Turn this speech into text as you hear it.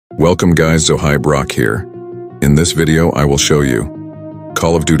Welcome guys, ZOHAIB Rock here. In this video I will show you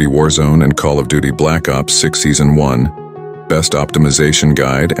Call of Duty Warzone and Call of Duty Black Ops 6 Season 1, best optimization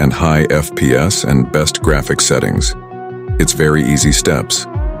guide and high FPS and best graphic settings. It's very easy steps.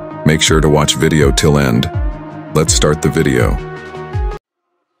 Make sure to watch video till end. Let's start the video.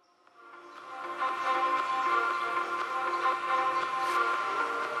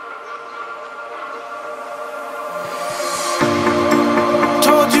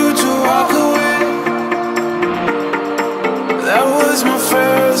 My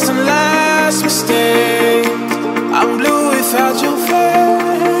first and last mistake. I'm blue without your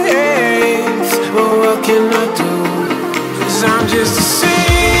face. But what can I do? 'Cause I'm just a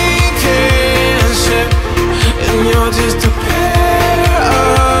sinking ship, and you're just a pair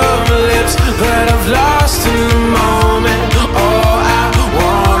of lips that I've lost in the moment. All I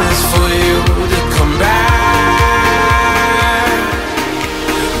want is for you to come back.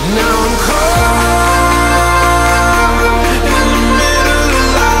 Now I'm cold.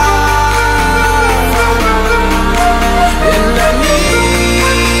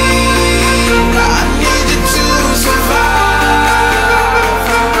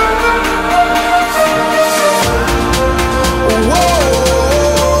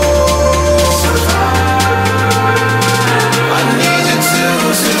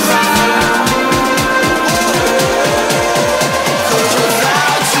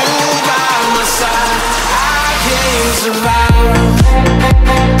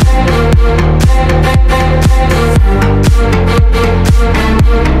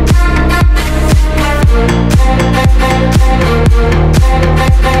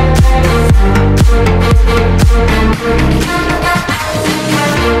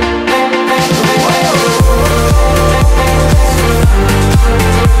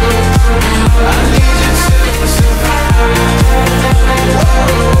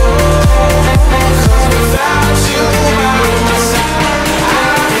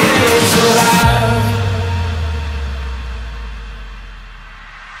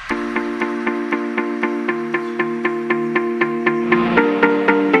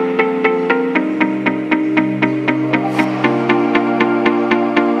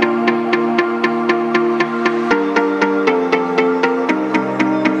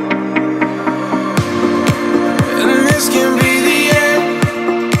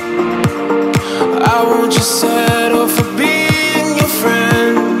 Settle for being your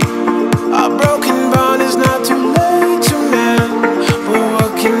friend. A broken bond is not too late to mend. But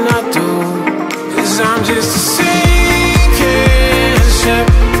what can I do? 'Cause I'm just a sinking ship,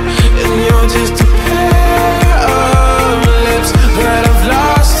 and you're just a pair of lips that I've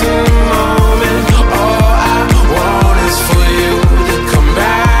lost in the moment. All I want is for you to come back.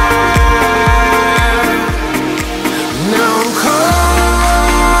 Now I'm cold.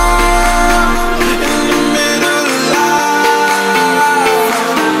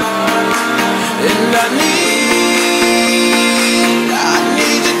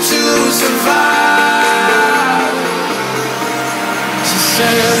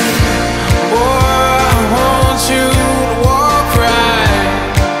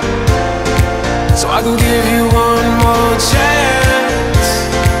 I can give you one more chance.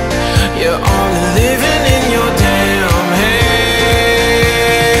 You're only living in your damn head.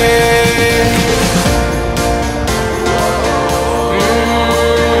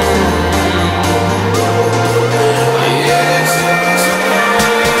 Yeah.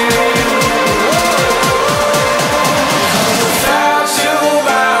 Without you by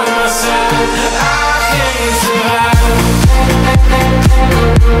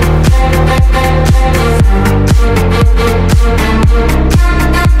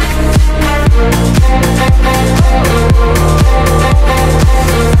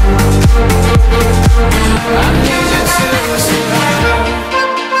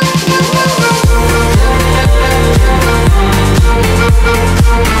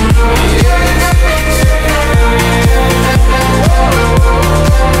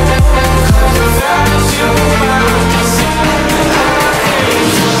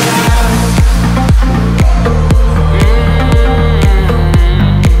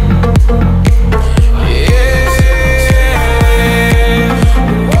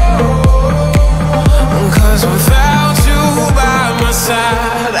my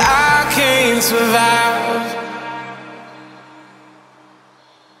side, I can't survive.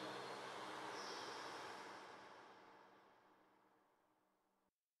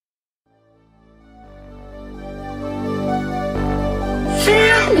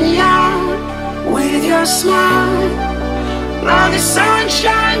 Your smile, like the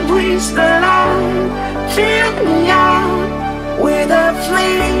sunshine brings the light. Fill me out with a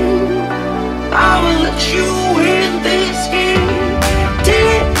flame.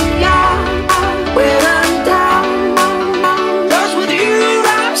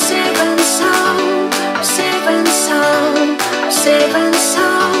 inside.